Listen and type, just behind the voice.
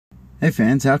Hey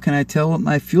fans, how can I tell what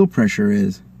my fuel pressure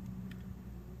is?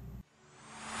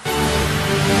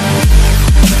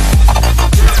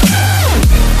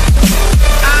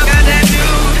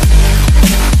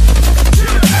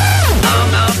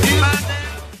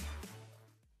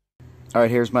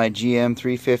 Alright, here's my GM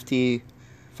 350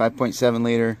 5.7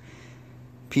 liter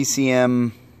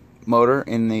PCM motor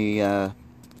in the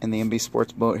MB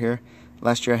Sports boat here.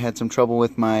 Last year I had some trouble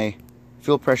with my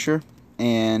fuel pressure,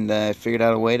 and I figured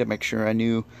out a way to make sure I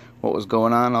knew what was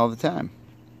going on all the time.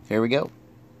 Here we go.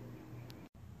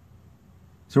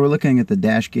 So we're looking at the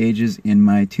dash gauges in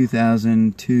my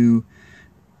 2002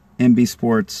 MB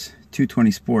Sports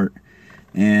 220 Sport,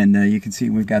 and you can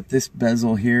see we've got this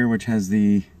bezel here which has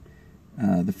the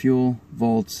fuel,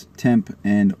 volts, temp,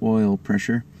 and oil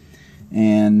pressure,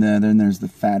 and then there's the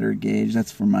fatter gauge.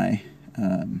 That's for my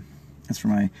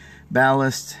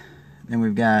ballast. Then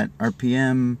we've got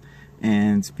RPM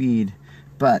and speed,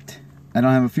 but I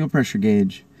don't have a fuel pressure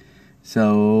gauge,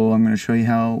 so I'm going to show you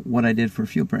what I did for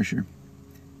fuel pressure.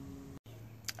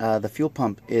 The fuel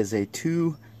pump is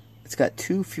it's got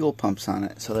two fuel pumps on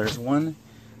it. So there's one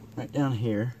right down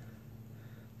here.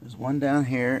 There's one down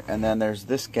here, and then there's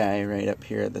this guy right up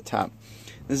here at the top.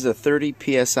 This is a 30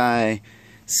 psi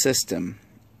system,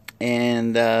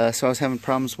 and so I was having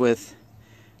problems with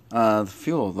the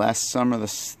fuel. Last summer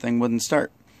this thing wouldn't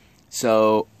start,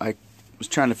 so I was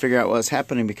trying to figure out what was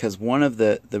happening, because one of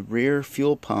the rear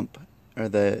fuel pump, or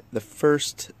the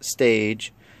first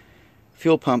stage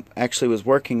fuel pump, actually was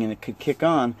working and it could kick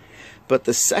on, but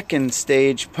the second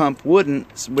stage pump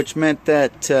wouldn't, which meant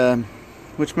that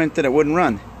it wouldn't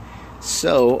run.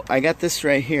 So I got this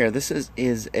right here. This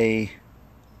is a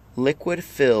liquid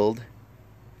filled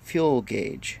fuel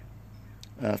gauge,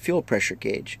 fuel pressure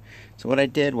gauge. So what I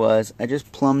did was I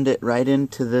just plumbed it right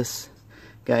into this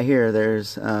guy here.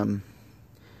 There's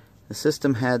the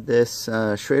system had this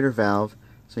Schrader valve,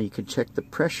 so you could check the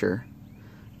pressure.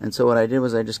 And so what I did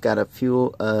was I just got a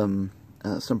fuel,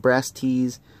 some brass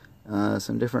tees,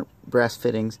 some different brass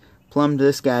fittings, plumbed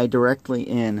this guy directly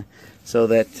in, so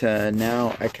that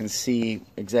now I can see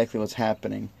exactly what's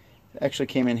happening. It actually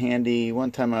came in handy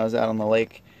one time I was out on the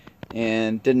lake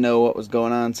and didn't know what was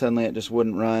going on. Suddenly it just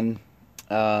wouldn't run.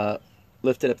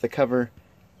 Lifted up the cover,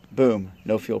 boom,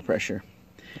 no fuel pressure.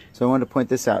 So I wanted to point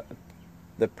this out.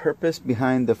 The purpose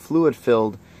behind the fluid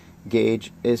filled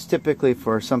gauge is typically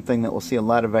for something that will see a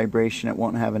lot of vibration. It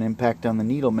won't have an impact on the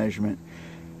needle measurement.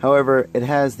 However, it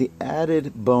has the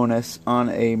added bonus on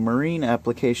a marine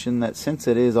application that, since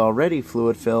it is already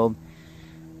fluid filled,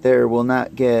 there will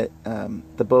not get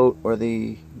the boat or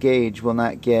the gauge will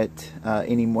not get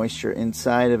any moisture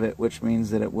inside of it, which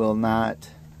means that it will not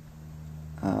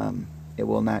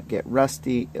get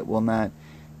rusty, it will not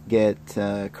get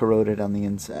corroded on the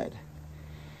inside.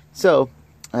 So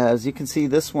as you can see,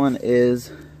 this one is,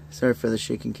 sorry for the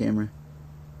shaking camera,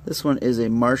 this one is a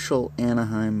Marshall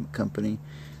Anaheim company.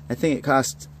 I think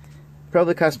it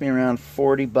probably cost me around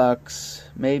 40 bucks,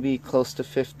 maybe close to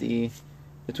 50,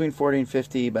 between 40 and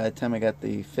 50 by the time I got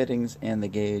the fittings and the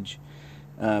gauge,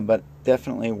 but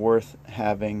definitely worth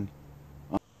having.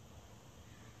 Alright,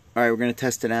 we're going to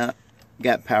test it out.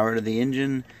 Got power to the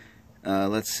engine.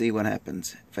 Let's see what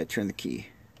happens if I turn the key.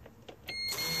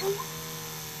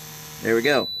 There we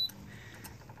go.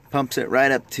 Pumps it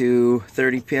right up to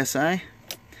 30 psi,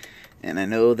 and I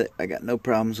know that I got no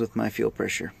problems with my fuel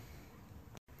pressure.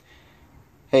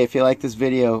 Hey, if you like this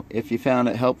video, if you found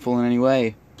it helpful in any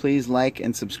way, please like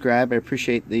and subscribe. I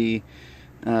appreciate the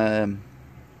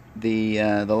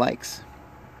likes.